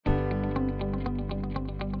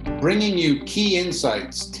bringing you key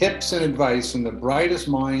insights, tips, and advice from the brightest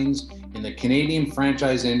minds in the Canadian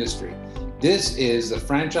franchise industry. This is the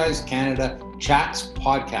Franchise Canada Chats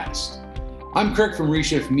podcast. I'm Kirk from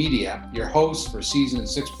Reshift Media, your host for season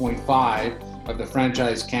 6.5 of the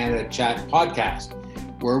Franchise Canada Chat podcast,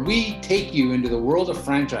 where we take you into the world of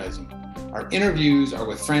franchising. Our interviews are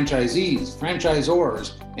with franchisees,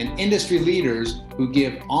 franchisors, and industry leaders who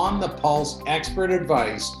give on-the-pulse expert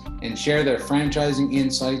advice and share their franchising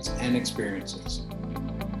insights and experiences.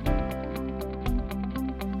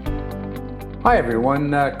 Hi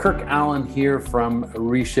everyone, Kirk Allen here from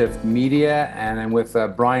Reshift Media, and I'm with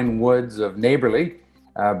Brian Woods of Neighbourly.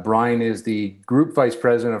 Brian is the Group Vice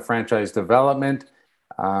President of Franchise Development,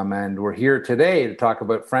 and we're here today to talk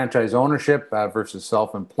about franchise ownership versus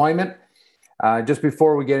self-employment. Just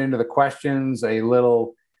before we get into the questions, a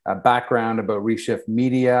little background about Reshift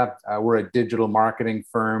Media. We're a digital marketing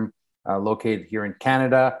firm located here in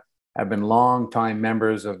Canada. I've been long-time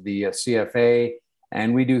members of the CFA,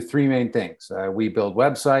 and we do three main things. We build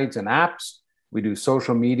websites and apps, we do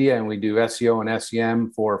social media, and we do SEO and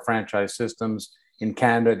SEM for franchise systems in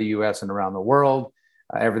Canada, the US, and around the world.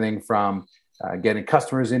 Everything from getting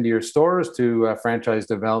customers into your stores to franchise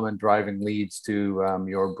development, driving leads to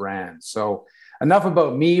your brand. So enough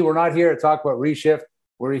about me. We're not here to talk about Reshift.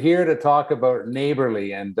 We're here to talk about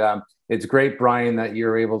Neighbourly. And it's great, Brian, that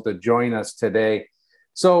you're able to join us today.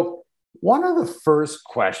 So one of the first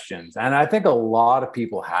questions, and I think a lot of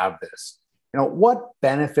people have this, what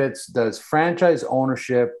benefits does franchise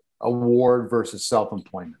ownership award versus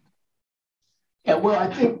self-employment? Yeah, well,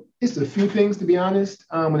 I think it's a few things, to be honest,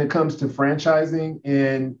 when it comes to franchising.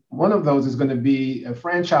 And one of those is going to be a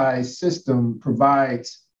franchise system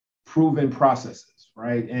provides proven processes,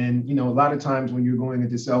 right? And, a lot of times when you're going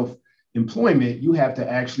into self-employment, you have to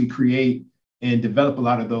actually create and develop a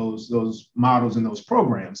lot of those models and those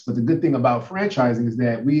programs. But the good thing about franchising is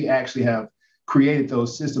that we actually have created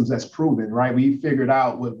those systems that's proven, right? We figured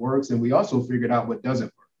out what works, and we also figured out what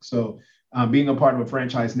doesn't work. So being a part of a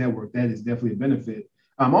franchise network, that is definitely a benefit.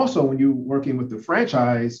 Also, when you're working with the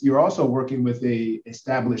franchise, you're also working with a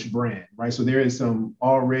established brand, right? So there is some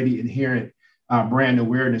already inherent brand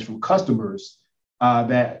awareness from customers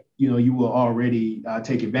that you will already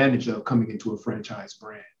take advantage of coming into a franchise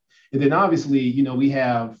brand. And then obviously, we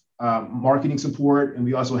have marketing support, and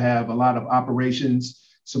we also have a lot of operations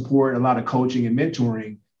support, a lot of coaching and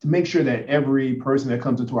mentoring to make sure that every person that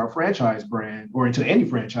comes into our franchise brand, or into any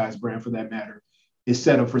franchise brand for that matter, is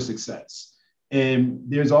set up for success. And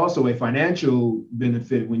there's also a financial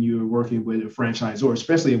benefit when you're working with a franchisor,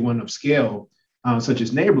 especially one of scale, such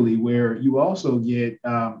as Neighbourly, where you also get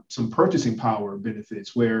some purchasing power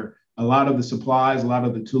benefits, where a lot of the supplies, a lot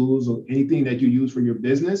of the tools, or anything that you use for your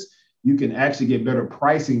business, you can actually get better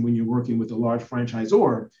pricing when you're working with a large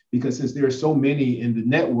franchisor, because since there are so many in the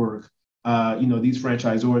network, these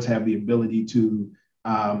franchisors have the ability to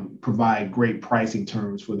provide great pricing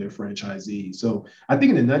terms for their franchisees. So I think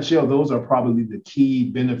in a nutshell, those are probably the key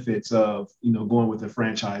benefits of, going with a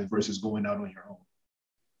franchise versus going out on your own.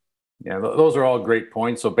 Yeah, those are all great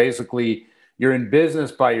points. So basically, you're in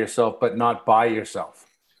business by yourself, but not by yourself.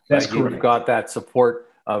 That's right? correct. You've got that support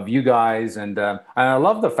of you guys. And I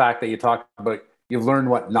love the fact that you talk about you've learned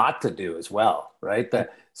what not to do as well, right?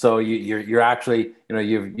 So you're actually,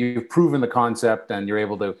 you've proven the concept, and you're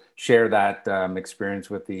able to share that experience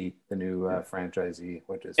with the new franchisee,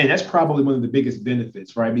 and that's probably one of the biggest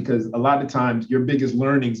benefits, right? Because a lot of times your biggest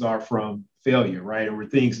learnings are from failure, right? Or where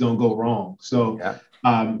things don't go wrong. So,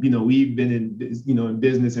 we've been in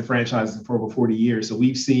business and franchising for over 40 years. So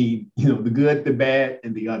we've seen, the good, the bad,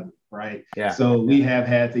 and the ugly, right? Yeah. So we have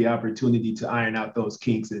had the opportunity to iron out those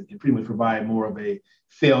kinks and pretty much provide more of a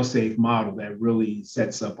fail-safe model that really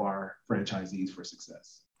sets up our franchisees for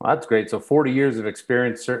success. Well, that's great. So 40 years of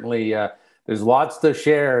experience, certainly there's lots to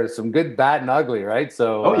share, some good, bad, and ugly, right?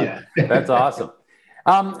 So that's awesome.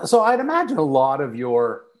 So I'd imagine a lot of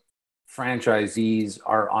your franchisees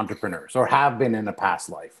are entrepreneurs or have been in a past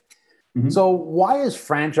life. Mm-hmm. So why is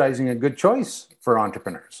franchising a good choice for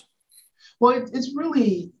entrepreneurs? Well, it's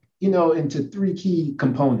really, into three key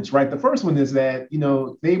components, right? The first one is that,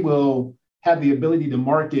 they will have the ability to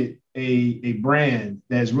market a brand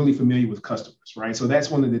that is really familiar with customers, right? So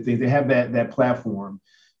that's one of the things. They have that platform.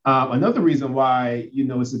 Another reason why,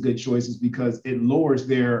 it's a good choice is because it lowers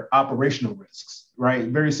their operational risks, right?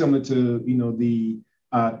 Very similar to, the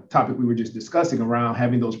topic we were just discussing around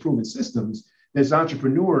having those proven systems. This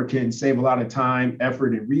entrepreneur can save a lot of time,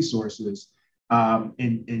 effort, and resources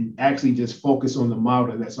and actually just focus on the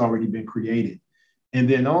model that's already been created. And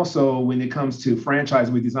then also when it comes to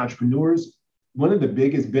franchising with these entrepreneurs, one of the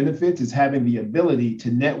biggest benefits is having the ability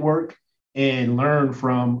to network and learn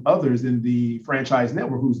from others in the franchise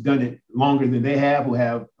network who's done it longer than they have, who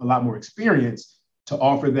have a lot more experience to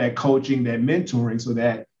offer that coaching, that mentoring, so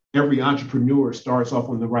that every entrepreneur starts off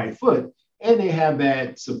on the right foot. And they have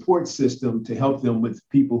that support system to help them with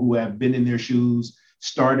people who have been in their shoes,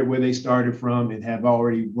 started where they started from, and have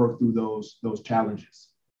already worked through those challenges.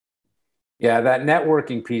 Yeah, that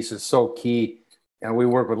networking piece is so key. And we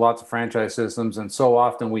work with lots of franchise systems, and so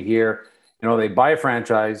often we hear, they buy a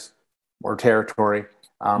franchise or territory,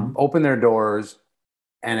 open their doors,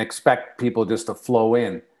 and expect people just to flow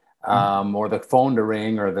in, or the phone to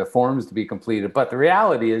ring, or the forms to be completed. But the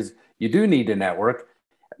reality is, you do need to network,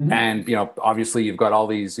 and obviously, you've got all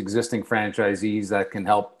these existing franchisees that can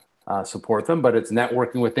help support them. But it's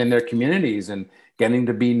networking within their communities and getting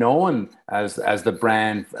to be known as the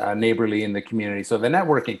brand Neighborly in the community. So the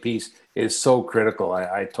networking piece is so critical.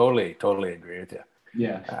 I totally agree with you.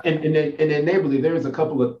 Yeah, and then Neighborly, there's a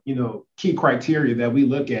couple of key criteria that we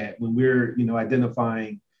look at when we're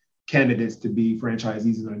identifying candidates to be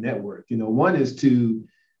franchisees in our network. One is to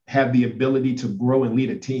have the ability to grow and lead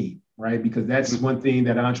a team, right? Because that's one thing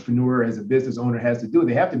that an entrepreneur as a business owner has to do.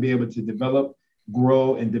 They have to be able to develop,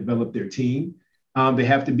 grow, and develop their team. They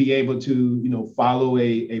have to be able to follow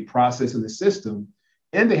a process and a system,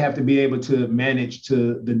 and they have to be able to manage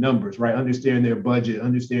to the numbers, right? Understand their budget,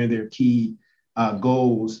 understand their key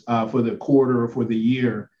goals for the quarter or for the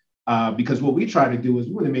year. Because what we try to do is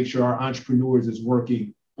we want to make sure our entrepreneurs is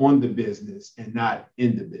working on the business and not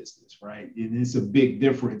in the business, right? And it's a big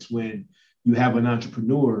difference when you have an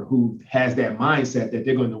entrepreneur who has that mindset that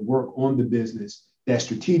they're going to work on the business, that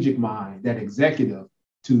strategic mind, that executive,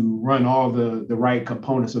 to run all the right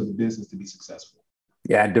components of the business to be successful.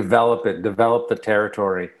 Yeah, develop the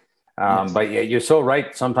territory. Yes. But yeah, you're so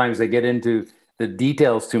right. Sometimes they get into the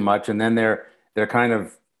details too much, and then they're kind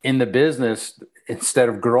of in the business instead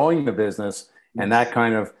of growing the business, yes. And that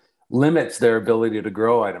kind of limits their ability to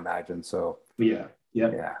grow, I'd imagine. So yeah.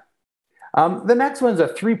 The next one's a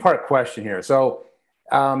 3-part question here. So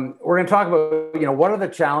we're going to talk about what are the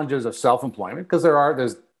challenges of self-employment, because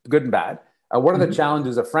there's good and bad. What are the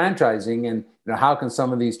challenges of franchising, and how can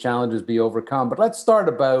some of these challenges be overcome? But let's start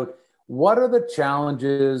about what are the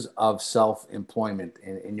challenges of self-employment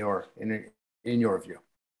in your view?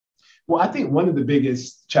 Well, I think one of the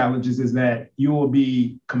biggest challenges is that you will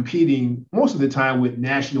be competing most of the time with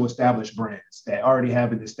national established brands that already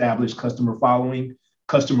have an established customer following,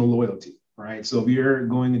 customer loyalty, right? So if you're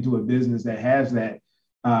going into a business that has that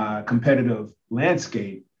competitive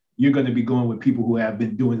landscape, you're going to be going with people who have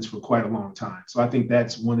been doing this for quite a long time. So I think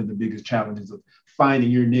that's one of the biggest challenges of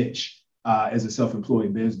finding your niche as a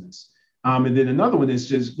self-employed business. And then another one is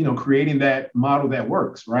just, creating that model that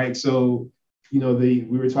works, right? So, we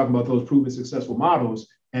were talking about those proven successful models.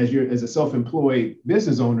 As a self-employed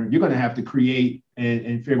business owner, you're going to have to create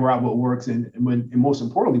and figure out what works and most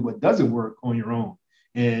importantly, what doesn't work on your own.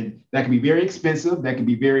 And that can be very expensive. That can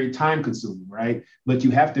be very time consuming, right? But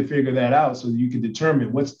you have to figure that out so that you can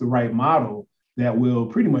determine what's the right model that will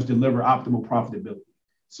pretty much deliver optimal profitability.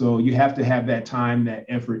 So you have to have that time, that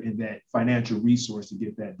effort, and that financial resource to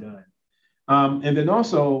get that done. And then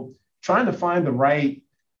also trying to find the right,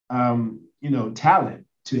 talent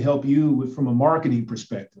to help you from a marketing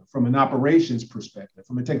perspective, from an operations perspective,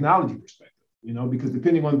 from a technology perspective, because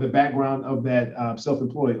depending on the background of that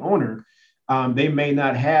self-employed owner, they may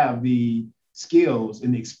not have the skills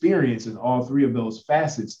and the experience in all 3 of those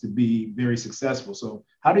facets to be very successful. So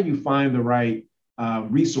how do you find the right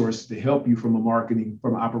resource to help you from a marketing,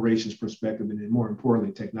 from an operations perspective, and then more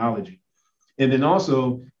importantly, technology? And then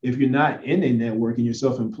also, if you're not in a network and you're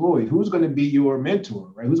self-employed, who's going to be your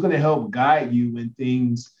mentor, right? Who's going to help guide you when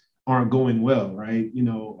things aren't going well, right?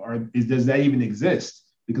 Does that even exist?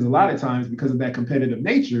 Because a lot of times, because of that competitive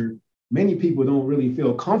nature, many people don't really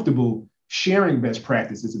feel comfortable sharing best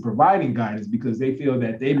practices and providing guidance because they feel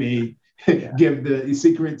that they may give the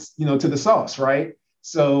secrets, to the sauce, right?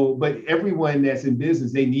 So, but everyone that's in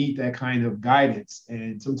business, they need that kind of guidance.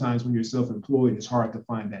 And sometimes when you're self-employed, it's hard to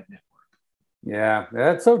find that network. Yeah,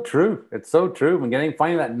 that's so true. It's so true.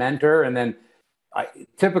 Finding that mentor, and then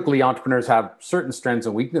typically entrepreneurs have certain strengths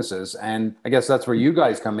and weaknesses. And I guess that's where you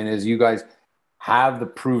guys come in, is you guys have the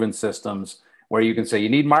proven systems where you can say, you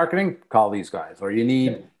need marketing, call these guys, or you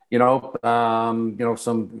need,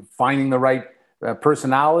 some finding the right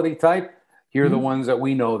personality type. Here are the ones that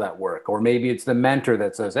we know that work. Or maybe it's the mentor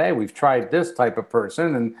that says, hey, we've tried this type of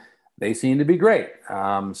person and they seem to be great.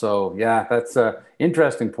 So yeah, that's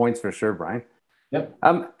interesting points for sure, Brian. Yep.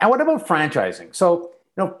 And what about franchising? So,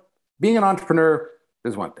 being an entrepreneur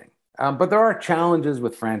is one thing, but there are challenges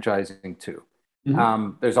with franchising too.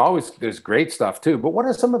 There's great stuff too, but what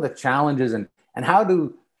are some of the challenges, and how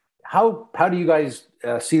do you guys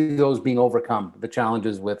see those being overcome, the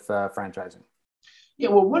challenges with franchising? Yeah,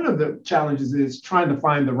 well, one of the challenges is trying to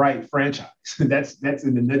find the right franchise. That's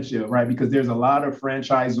in the nutshell, right? Because there's a lot of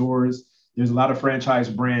franchisors, there's a lot of franchise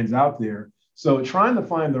brands out there. So trying to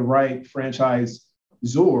find the right franchisor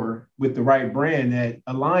with the right brand that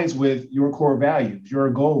aligns with your core values, your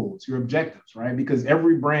goals, your objectives, right? Because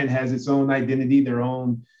every brand has its own identity, their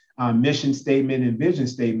own mission statement and vision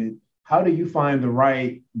statement. How do you find the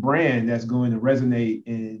right brand that's going to resonate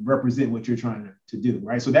and represent what you're trying to do,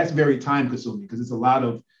 right? So that's very time consuming because it's a lot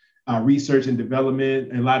of research and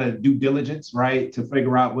development and a lot of due diligence, right, to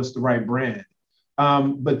figure out what's the right brand.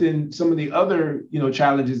 But then some of the other,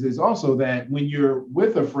 challenges is also that when you're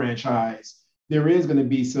with a franchise, there is going to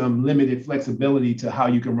be some limited flexibility to how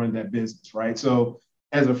you can run that business, right? So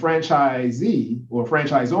as a franchisee or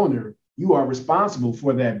franchise owner, you are responsible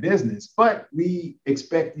for that business, but we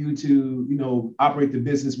expect you to, operate the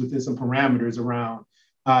business within some parameters around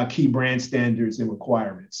key brand standards and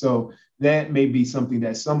requirements. So that may be something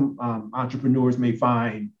that some entrepreneurs may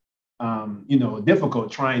find,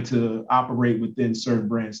 difficult trying to operate within certain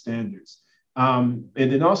brand standards. And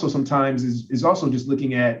then also sometimes is also just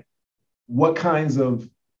looking at what kinds of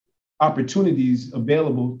opportunities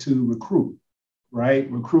available to recruit, right?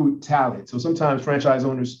 Recruit talent. So sometimes franchise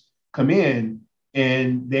owners come in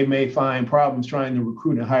and they may find problems trying to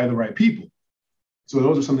recruit and hire the right people. So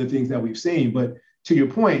those are some of the things that we've seen. But to your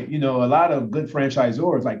point, a lot of good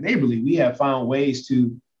franchisors like Neighborly, we have found ways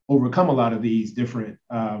to overcome a lot of these different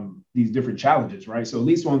challenges, right? So at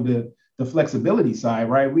least on the flexibility side,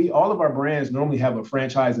 right? All of our brands normally have a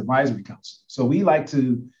franchise advisory council. So we like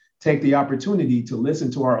to take the opportunity to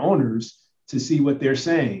listen to our owners to see what they're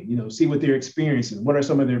saying, see what they're experiencing, what are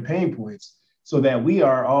some of their pain points, so that we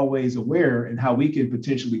are always aware and how we can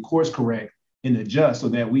potentially course correct and adjust so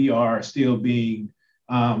that we are still being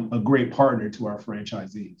a great partner to our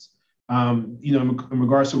franchisees. In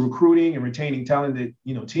regards to recruiting and retaining talented,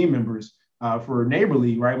 team members for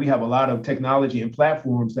Neighborly, right? We have a lot of technology and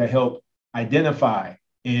platforms that help identify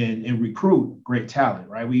and recruit great talent,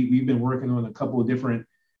 right? We've been working on a couple of different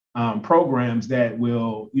programs that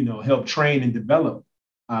will, help train and develop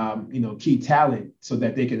key talent so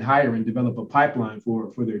that they can hire and develop a pipeline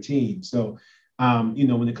for their team. So,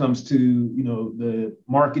 when it comes to, the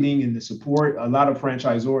marketing and the support, a lot of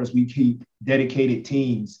franchisors, we keep dedicated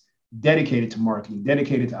teams, dedicated to marketing,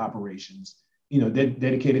 dedicated to operations,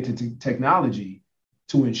 dedicated to technology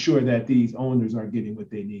to ensure that these owners are getting what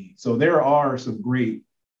they need. So there are some great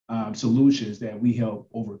solutions that we help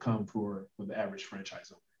overcome for the average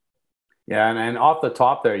franchise owner. Yeah, and off the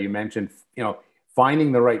top there, you mentioned,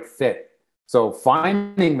 finding the right fit. So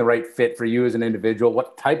finding the right fit for you as an individual,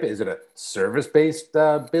 what type, is it a service-based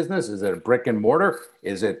business? Is it a brick and mortar?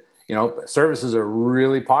 Is it, services are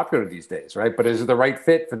really popular these days, right? But is it the right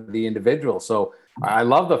fit for the individual? So I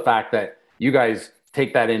love the fact that you guys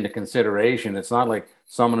take that into consideration. It's not like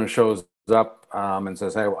someone who shows up and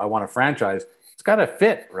says, hey, I want a franchise. It's got to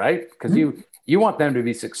fit, right? Because you want them to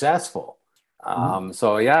be successful.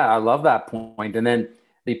 So yeah, I love that point. And then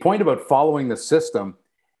the point about following the system,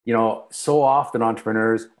 so often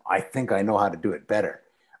entrepreneurs, I think I know how to do it better,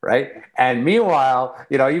 right? And meanwhile,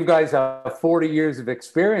 you guys have 40 years of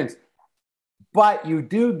experience, but you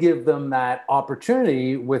do give them that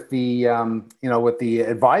opportunity with the, with the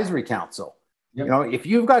advisory council. Yep. If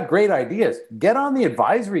you've got great ideas, get on the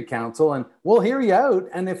advisory council and we'll hear you out.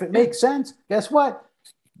 And if it makes sense, guess what?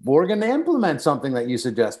 We're going to implement something that you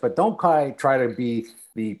suggest, but don't try to be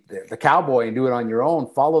the cowboy and do it on your own.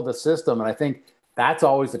 Follow the system. And I think that's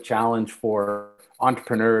always the challenge for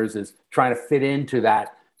entrepreneurs, is trying to fit into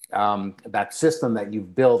that that system that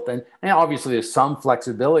you've built. And obviously there's some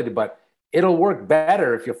flexibility, but it'll work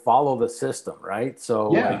better if you follow the system, right?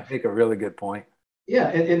 So yeah. I make a really good point. Yeah,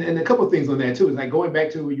 and a couple of things on that too is like going back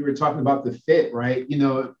to what you were talking about, the fit, right?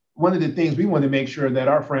 One of the things we want to make sure that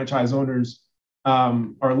our franchise owners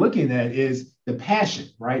are looking at is the passion,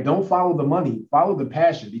 right? Don't follow the money, follow the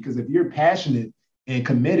passion, because if you're passionate and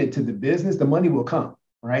committed to the business, the money will come,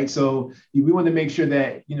 right? So we want to make sure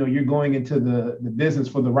that, you're going into the business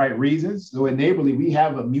for the right reasons. So at Neighborly, we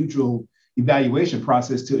have a mutual evaluation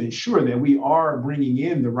process to ensure that we are bringing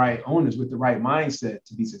in the right owners with the right mindset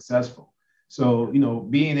to be successful. So,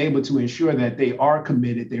 being able to ensure that they are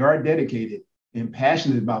committed, they are dedicated and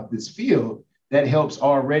passionate about this field, that helps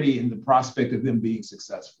already in the prospect of them being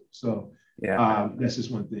successful. So that's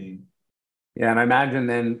just one thing. Yeah, and I imagine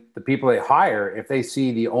then the people they hire, if they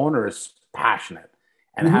see the owner is passionate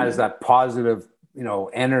and has that positive,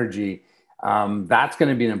 energy, that's going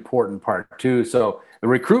to be an important part too. So the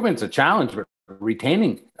recruitment's a challenge, but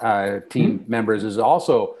retaining team members is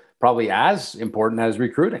also probably as important as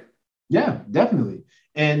recruiting. Yeah, definitely.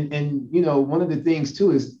 And one of the things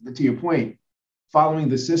too is, to your point, following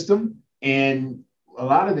the system. And a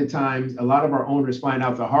lot of the times, a lot of our owners find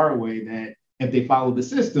out the hard way that if they follow the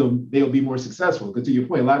system, they'll be more successful. Because to your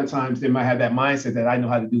point, a lot of times they might have that mindset that I know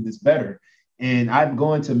how to do this better. And I've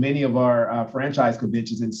gone to many of our franchise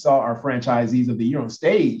conventions and saw our franchisees of the year on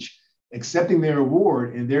stage accepting their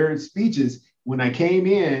award and their speeches. When I came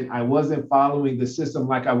in, I wasn't following the system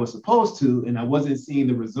like I was supposed to, and I wasn't seeing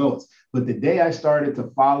the results. But the day I started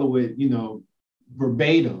to follow it,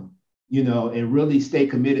 verbatim, and really stay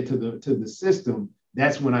committed to the system,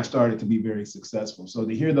 that's when I started to be very successful. So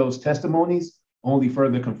to hear those testimonies only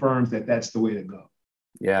further confirms that that's the way to go.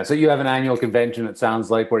 Yeah. So you have an annual convention, it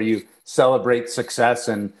sounds like, where you celebrate success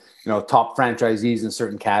and, top franchisees in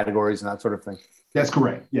certain categories and that sort of thing. That's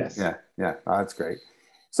correct. Yes. Yeah. Yeah. Oh, that's great.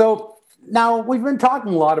 So now we've been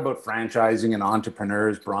talking a lot about franchising and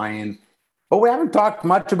entrepreneurs, Brian, but we haven't talked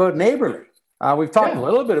much about Neighborly. We've talked a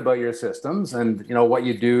little bit about your systems and, what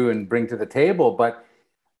you do and bring to the table, but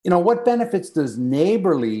what benefits does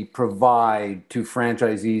Neighborly provide to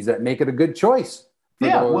franchisees that make it a good choice?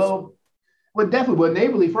 Well, definitely. Well,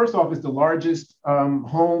 Neighborly, first off, is the largest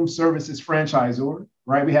home services franchisor,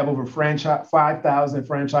 right? We have over 5,000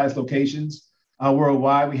 franchise locations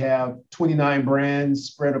worldwide. We have 29 brands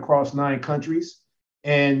spread across 9 countries.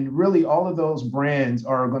 And really, all of those brands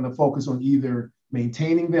are going to focus on either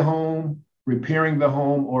maintaining the home, repairing the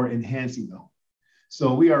home, or enhancing the home.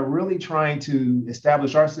 So we are really trying to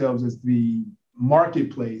establish ourselves as the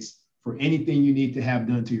marketplace for anything you need to have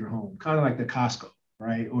done to your home, kind of like the Costco,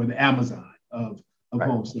 right? Or the Amazon of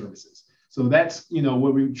home services. So that's,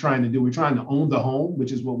 what we're trying to do. We're trying to own the home,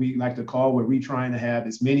 which is what we like to call, where we're trying to have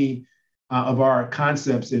as many of our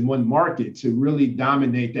concepts in one market to really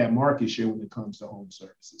dominate that market share when it comes to home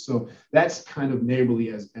services. So that's kind of Neighborly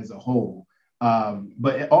as a whole.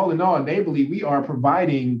 But all in all, Neighborly, we are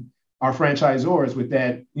providing our franchisors with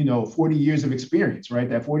that, 40 years of experience, right?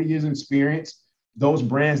 That 40 years of experience, those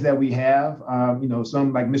brands that we have,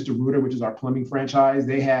 some like Mr. Rooter, which is our plumbing franchise,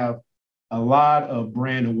 they have a lot of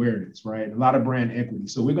brand awareness, right? A lot of brand equity.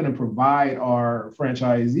 So we're going to provide our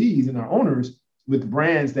franchisees and our owners with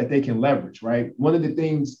brands that they can leverage, right? One of the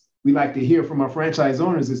things we like to hear from our franchise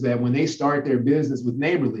owners is that when they start their business with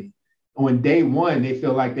Neighborly, on day one, they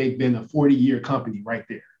feel like they've been a 40-year company right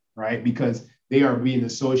there, right? Because they are being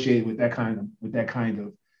associated with that kind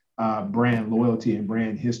of brand loyalty and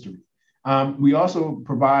brand history. We also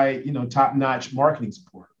provide, top-notch marketing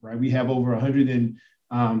support, right? We have over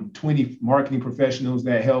 120 marketing professionals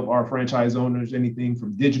that help our franchise owners, anything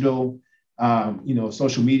from digital,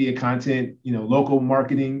 social media content, local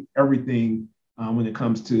marketing, everything when it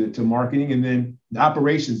comes to marketing, and then the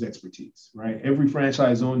operations expertise, right? Every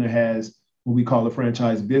franchise owner has what we call a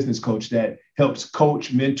franchise business coach that helps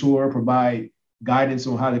coach, mentor, provide guidance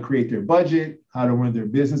on how to create their budget, how to run their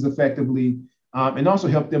business effectively, and also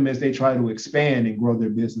help them as they try to expand and grow their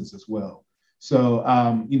business as well. So,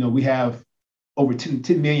 we have over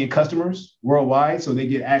 10 million customers worldwide. So they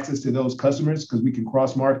get access to those customers because we can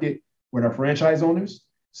cross-market with our franchise owners.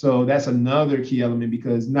 So that's another key element,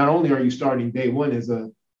 because not only are you starting day one as a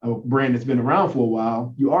brand that's been around for a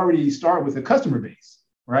while, you already start with a customer base,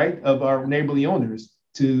 right, of our Neighborly owners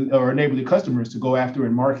or Neighborly customers to go after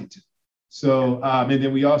and market to. So, and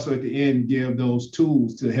then we also at the end give those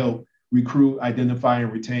tools to help recruit, identify,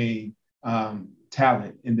 and retain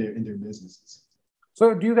talent in their businesses.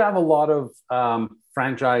 So do you have a lot of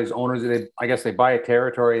franchise owners? I guess they buy a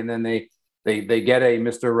territory and then they get a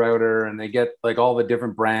Mr. Router and they get like all the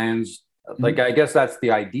different brands. Like, I guess that's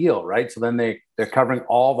the ideal, right? So then they're covering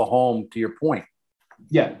all the home, to your point.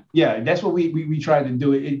 Yeah. That's what we try to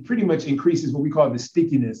do. It pretty much increases what we call the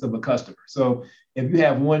stickiness of a customer. So if you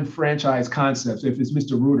have one franchise concept, so if it's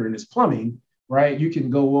Mr. Rooter and it's plumbing, right, you can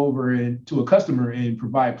go over to a customer and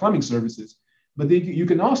provide plumbing services. But then you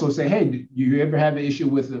can also say, hey, do you ever have an issue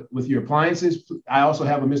with your appliances? I also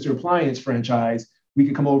have a Mr. Appliance franchise. We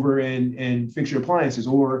can come over and fix your appliances.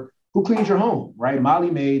 Or who cleans your home, right? Molly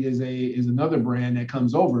Maid is another brand that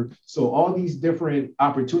comes over. So all these different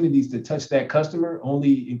opportunities to touch that customer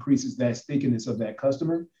only increases that stickiness of that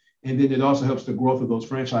customer. And then it also helps the growth of those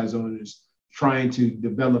franchise owners trying to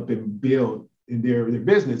develop and build in their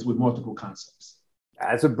business with multiple concepts.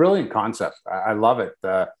 It's a brilliant concept. I love it.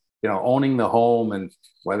 Owning the home, and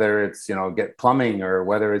whether it's, get plumbing or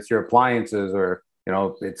whether it's your appliances or,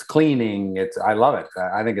 it's cleaning. I love it.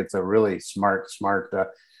 I think it's a really smart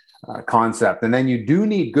concept. And then you do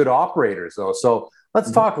need good operators though. So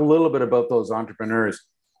Let's talk a little bit about those entrepreneurs.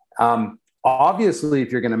 Obviously,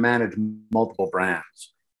 if you're going to manage multiple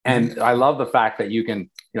brands, and I love the fact that you can,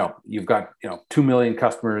 you've got, 2 million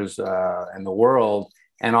customers in the world.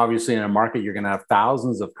 And obviously in a market, you're going to have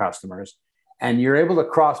thousands of customers and you're able to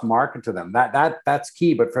cross market to them. That's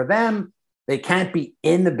key. But for them, they can't be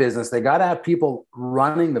in the business. They got to have people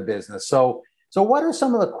running the business. So what are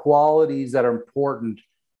some of the qualities that are important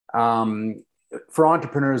for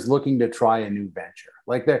entrepreneurs looking to try a new venture?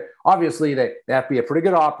 Like they have to be a pretty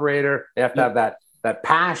good operator. They have to have that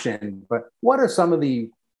passion. But what are some of the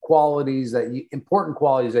important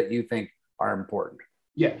qualities that you think are important?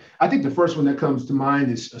 Yeah, I think the first one that comes to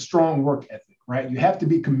mind is a strong work ethic, right? You have to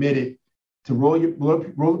be committed to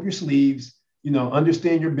roll up your sleeves,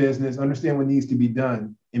 understand your business, understand what needs to be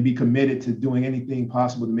done, and be committed to doing anything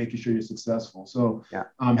possible to making sure you're successful. So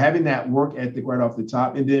having that work ethic right off the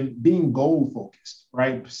top, and then being goal focused,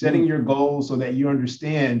 right? Setting your goals so that you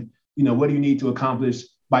understand, what do you need to accomplish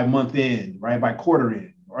by month end, right? By quarter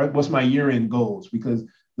end, right? What's my year end goals? Because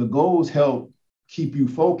the goals help keep you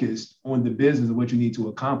focused on the business of what you need to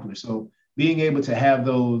accomplish. So being able to have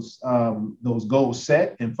those goals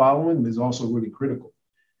set and following them is also really critical.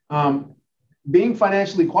 Being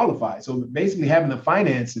financially qualified. So basically having the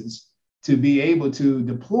finances to be able to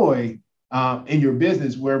deploy in your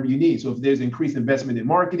business wherever you need. So if there's increased investment in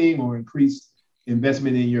marketing or increased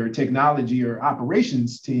investment in your technology or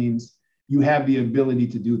operations teams, you have the ability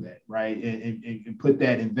to do that, right? And put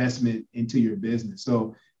that investment into your business.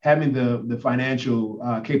 So having the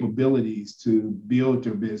financial capabilities to build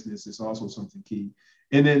your business is also something key.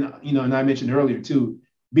 And then, and I mentioned earlier too,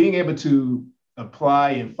 being able to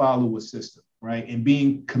apply and follow a system, right? And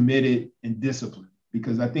being committed and disciplined,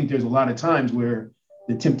 because I think there's a lot of times where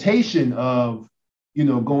the temptation of,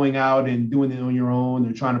 going out and doing it on your own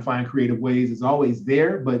and trying to find creative ways is always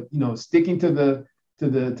there, but, sticking to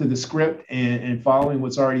the script and following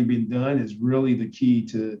what's already been done is really the key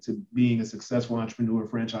to being a successful entrepreneur,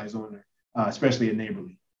 franchise owner, especially at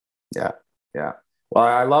Neighborly. Yeah. Well,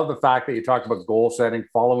 I love the fact that you talked about goal setting,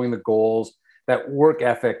 following the goals, that work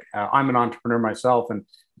ethic. I'm an entrepreneur myself, and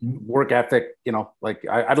work ethic,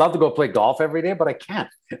 I'd love to go play golf every day, but I can't.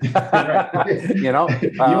 You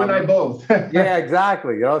and I both. Yeah,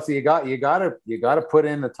 exactly. So you got to put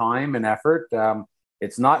in the time and effort.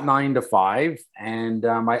 It's not 9 to 5. And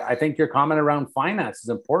I think your comment around finance is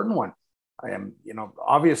an important one.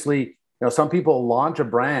 Obviously, some people launch a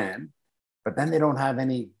brand, but then they don't have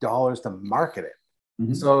any dollars to market it.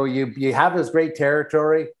 Mm-hmm. So you have this great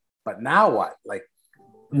territory, but now what? Like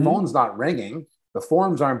the phone's not ringing, the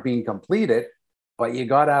forms aren't being completed, but you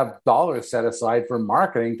got to have dollars set aside for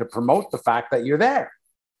marketing to promote the fact that you're there.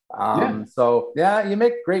 So you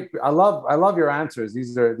make great. I love your answers.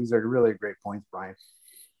 These are really great points, Brian.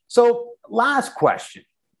 So last question.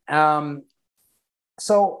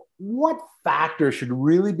 So what factors should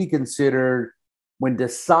really be considered when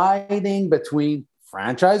deciding between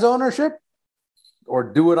franchise ownership or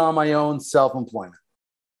do it on my own, self-employment?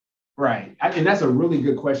 Right. And that's a really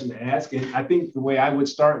good question to ask. And I think the way I would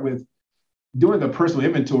start with doing the personal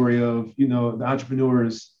inventory of, the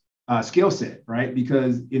entrepreneur's skill set, right?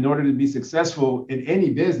 Because in order to be successful in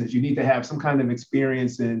any business, you need to have some kind of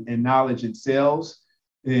experience and knowledge in sales,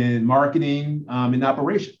 in marketing, in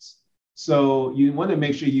operations. So you want to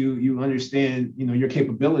make sure you understand, your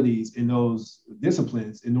capabilities in those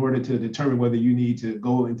disciplines in order to determine whether you need to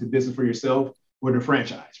go into business for yourself or to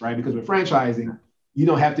franchise, right? Because with franchising, you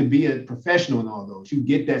don't have to be a professional in all those. You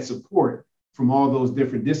get that support from all those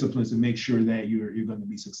different disciplines to make sure that you're going to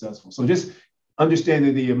be successful. So just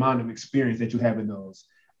understanding the amount of experience that you have in those.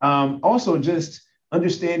 Also, just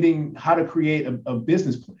understanding how to create a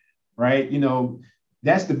business plan, right?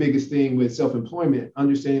 That's the biggest thing with self-employment,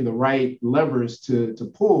 understanding the right levers to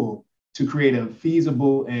pull to create a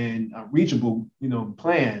feasible and reachable,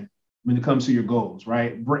 plan when it comes to your goals,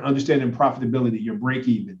 right? Understanding profitability, your break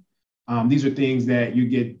even. These are things that you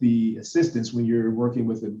get the assistance when you're working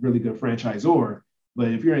with a really good franchisor. But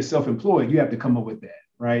if you're self-employed, you have to come up with that,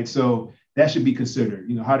 right? So that should be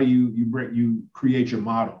considered. How do you create your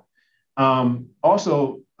model?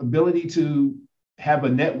 Also, ability to have a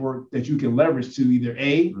network that you can leverage to either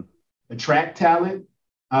A, attract talent,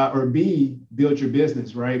 or B, build your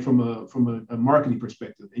business, right? From a marketing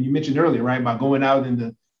perspective. And you mentioned earlier, right, about going out in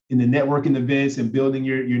the networking events and building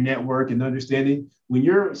your network and understanding. When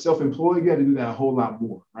you're self-employed, you got to do that a whole lot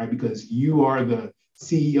more, right? Because you are the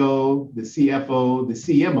CEO, the CFO, the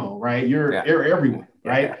CMO, right? You're everyone,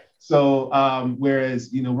 right? Yeah. So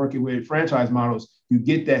whereas, working with franchise models, you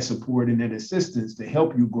get that support and that assistance to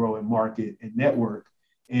help you grow and market and network.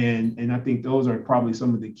 And I think those are probably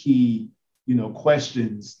some of the key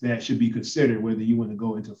questions that should be considered, whether you want to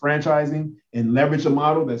go into franchising and leverage a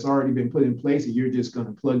model that's already been put in place and you're just going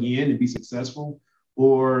to plug in and be successful,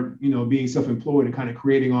 or, being self-employed and kind of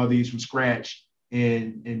creating all these from scratch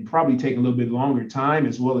and probably take a little bit longer time,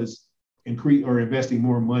 as well as increase or investing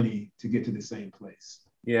more money to get to the same place.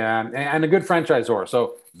 Yeah, and a good franchisor.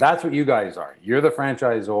 So that's what you guys are. You're the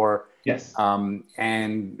franchisor. Yes.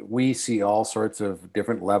 And we see all sorts of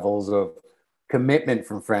different levels of commitment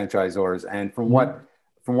from franchisors. And from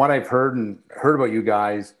what I've heard about you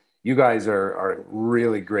guys are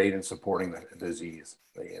really great in supporting the Z's,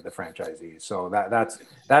 the franchisees. So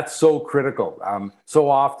that's so critical. So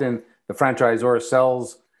often the franchisor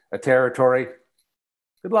sells a territory.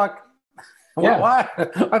 Good luck. Yeah. What?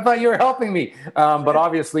 I thought you were helping me. But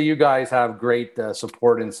obviously you guys have great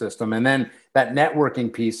support in system. And then that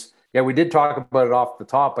networking piece. Yeah, we did talk about it off the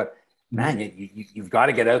top, but man, you've got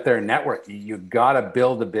to get out there and network. You've got to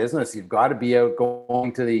build a business. You've got to be out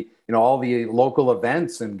going to the, all the local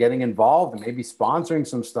events and getting involved and maybe sponsoring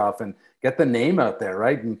some stuff and get the name out there,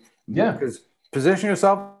 right? And because position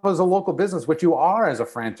yourself as a local business, what you are as a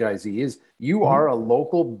franchisee is you are a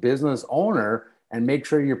local business owner, and make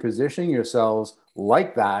sure you're positioning yourselves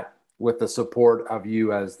like that with the support of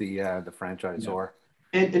you as the franchisor.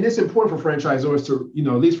 And it's important for franchisors to,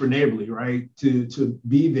 at least for Neighborly, right, to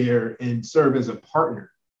be there and serve as a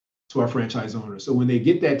partner to our franchise owners. So when they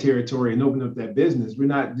get that territory and open up that business, we're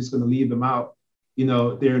not just going to leave them out,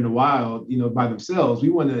 there in the wild, by themselves. We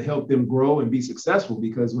want to help them grow and be successful,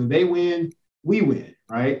 because when they win, we win,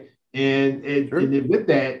 right? And then with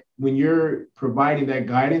that, when you're providing that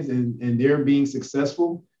guidance and they're being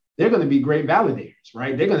successful, they're going to be great validators,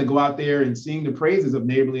 right? They're going to go out there and sing the praises of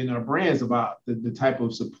Neighborly and our brands about the type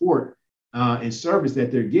of support and service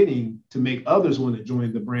that they're getting to make others want to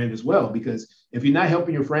join the brand as well. Because if you're not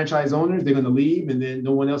helping your franchise owners, they're going to leave, and then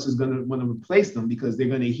no one else is going to want to replace them, because they're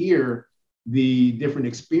going to hear the different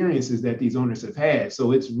experiences that these owners have had.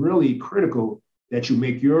 So it's really critical that you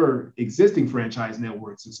make your existing franchise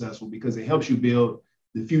network successful, because it helps you build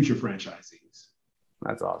the future franchisees.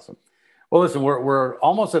 That's awesome. Well, listen, we're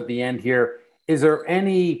almost at the end here. Is there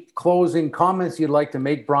any closing comments you'd like to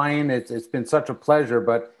make, Brian? It's been such a pleasure,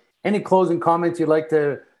 but any closing comments you'd like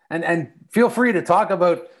to, and feel free to talk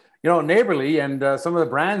about, Neighborly and some of the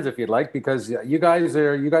brands if you'd like, because you guys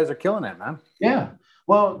are killing it, man. Yeah.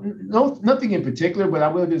 Well, nothing in particular, but I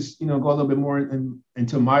will just, go a little bit more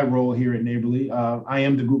into my role here at Neighborly. I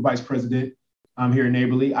am the group vice president here at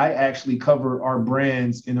Neighborly. I actually cover our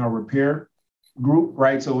brands in our repair group,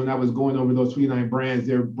 right? So when I was going over those 29 brands,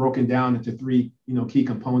 they're broken down into three, key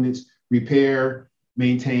components: repair,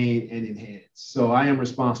 maintain, and enhance. So I am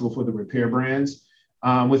responsible for the repair brands.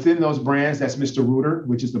 Within those brands, that's Mr. Rooter,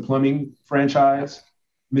 which is the plumbing franchise;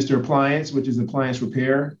 Mr. Appliance, which is appliance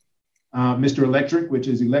repair; Mr. Electric, which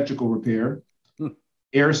is electrical repair;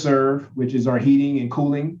 AirServe, which is our heating and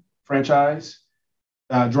cooling franchise;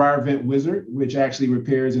 Dryer Vent Wizard, which actually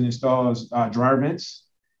repairs and installs dryer vents;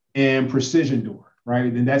 and Precision Door,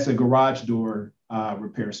 right? And that's a garage door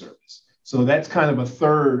repair service. So that's kind of a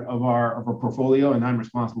third of our portfolio, and I'm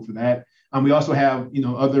responsible for that. We also have,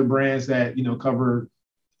 other brands that, cover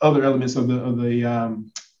other elements of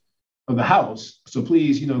the house. So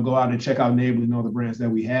please, go out and check out Neighborly and all the brands that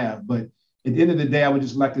we have. But at the end of the day, I would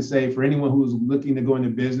just like to say, for anyone who's looking to go into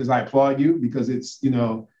business, I applaud you, because it's,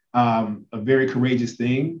 a very courageous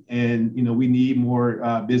thing. And, we need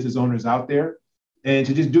more business owners out there. And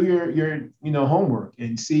to just do your homework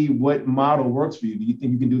and see what model works for you. Do you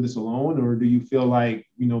think you can do this alone, or do you feel like,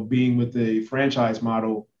 being with the franchise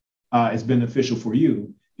model is beneficial for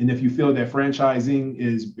you? And if you feel that franchising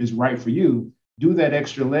is right for you, do that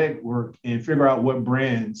extra leg work and figure out what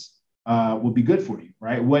brands will be good for you,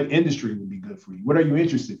 right? What industry will be good for you? What are you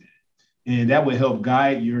interested in? And that will help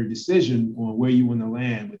guide your decision on where you want to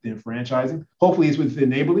land within franchising. Hopefully it's within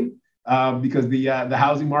Neighborly, because the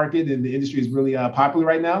housing market and the industry is really popular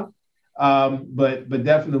right now. But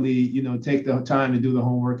definitely, take the time to do the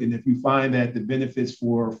homework. And if you find that the benefits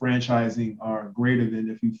for franchising are greater than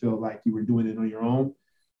if you feel like you were doing it on your own,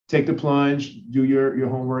 take the plunge, do your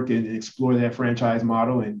homework, and explore that franchise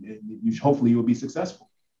model, and hopefully you'll be successful.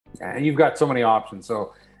 And you've got so many options.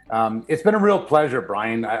 So it's been a real pleasure,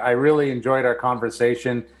 Brian. I really enjoyed our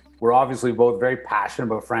conversation. We're obviously both very passionate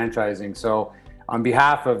about franchising. So on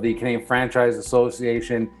behalf of the Canadian Franchise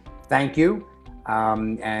Association, thank you.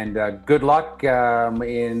 And good luck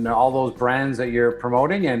in all those brands that you're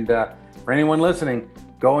promoting. And for anyone listening,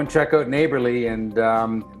 go and check out Neighborly. And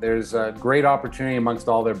there's a great opportunity amongst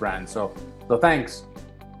all their brands. So thanks.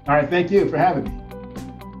 All right. Thank you for having me.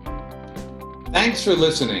 Thanks for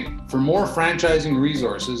listening. For more franchising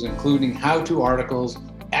resources, including how-to articles,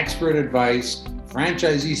 expert advice,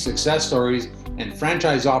 franchisee success stories, and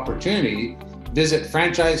franchise opportunity, visit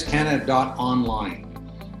franchisecanada.online.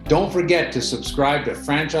 Don't forget to subscribe to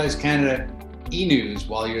Franchise Canada e-news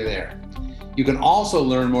while you're there. You can also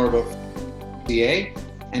learn more about CA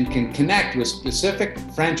and can connect with specific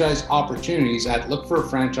franchise opportunities at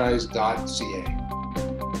lookforfranchise.ca.